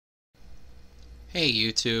Hey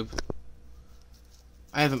YouTube.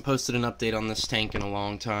 I haven't posted an update on this tank in a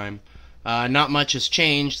long time. Not much has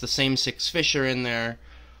changed. The same 6 fish are in there.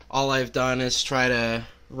 All I've done is try to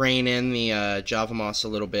rein in the Java moss a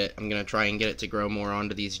little bit. I'm going to try and get it to grow more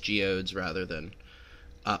onto these geodes rather than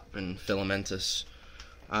up and filamentous.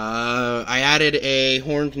 I added a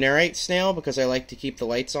horned nerite snail because I like to keep the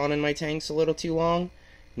lights on in my tanks a little too long.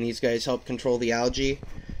 And these guys help control the algae.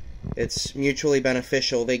 It's mutually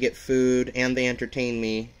beneficial. They get food, and they entertain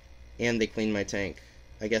me, and they clean my tank.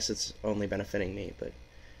 I guess it's only benefiting me, but...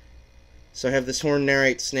 So I have this horned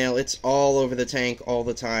nerite snail. It's all over the tank all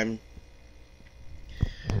the time.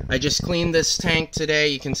 I just cleaned this tank today.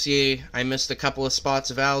 You can see I missed a couple of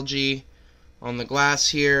spots of algae on the glass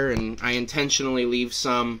here, and I intentionally leave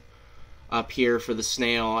some up here for the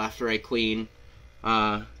snail after I clean,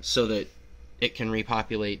 so that it can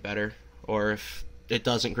repopulate better, or if it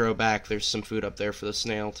doesn't grow back, there's some food up there for the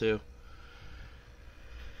snail too.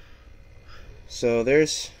 So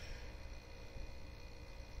there's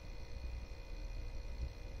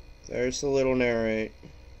the little nerite.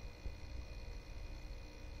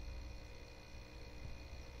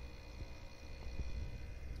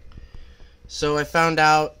 So I found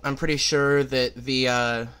out, I'm pretty sure that the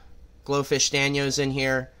Glofish Danio's in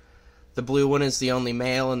here. The blue one is the only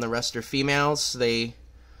male and the rest are females. They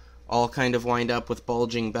all kind of wind up with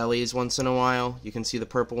bulging bellies once in a while. You can see the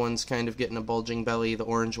purple one's kind of getting a bulging belly. The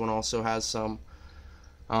orange one also has some.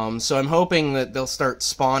 So I'm hoping that they'll start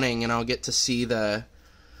spawning and I'll get to see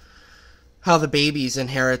how the babies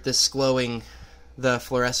inherit this the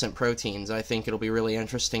fluorescent proteins. I think it'll be really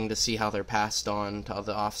interesting to see how they're passed on to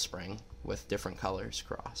the offspring with different colors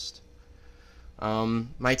crossed.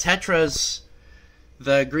 My tetras,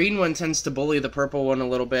 the green one tends to bully the purple one a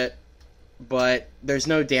little bit, but there's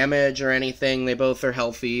no damage or anything. They both are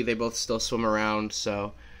healthy. They both still swim around,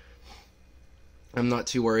 so I'm not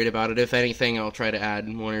too worried about it. If anything, I'll try to add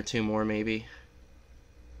 1 or 2 more maybe.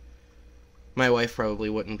 My wife probably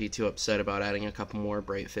wouldn't be too upset about adding a couple more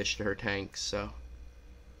bright fish to her tank, so...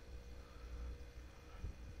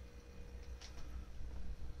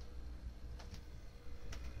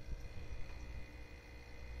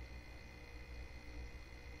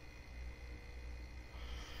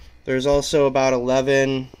 There's also about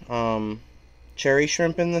 11 cherry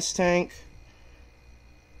shrimp in this tank.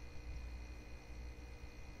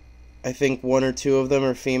 I think 1 or 2 of them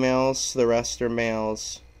are females, the rest are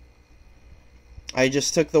males. I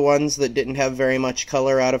just took the ones that didn't have very much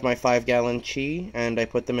color out of my 5-gallon chi, and I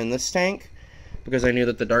put them in this tank, because I knew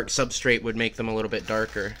that the dark substrate would make them a little bit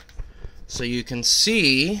darker. So you can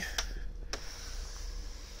see...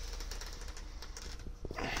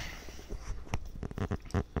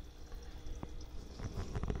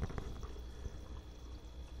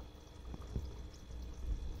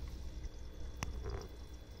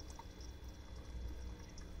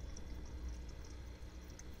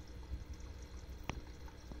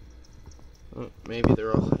 Oh, maybe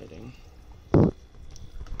they're all hiding.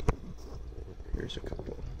 Here's a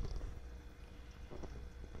couple.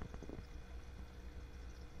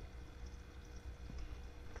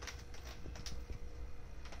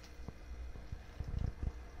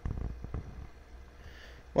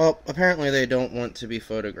 Well, apparently they don't want to be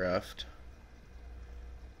photographed.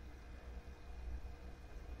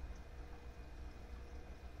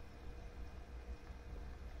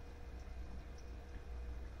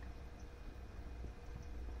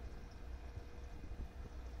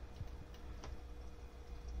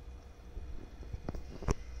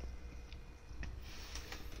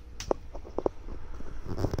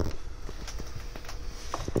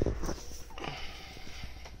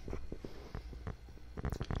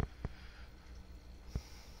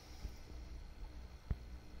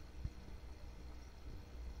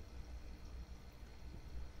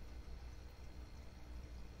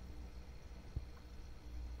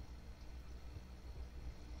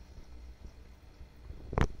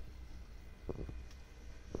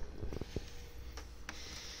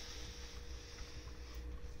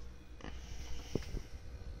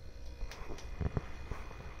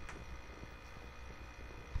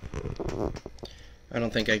 I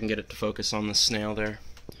don't think I can get it to focus on the snail there.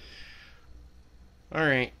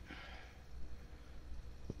 Alright.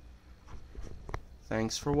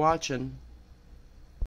 Thanks for watching.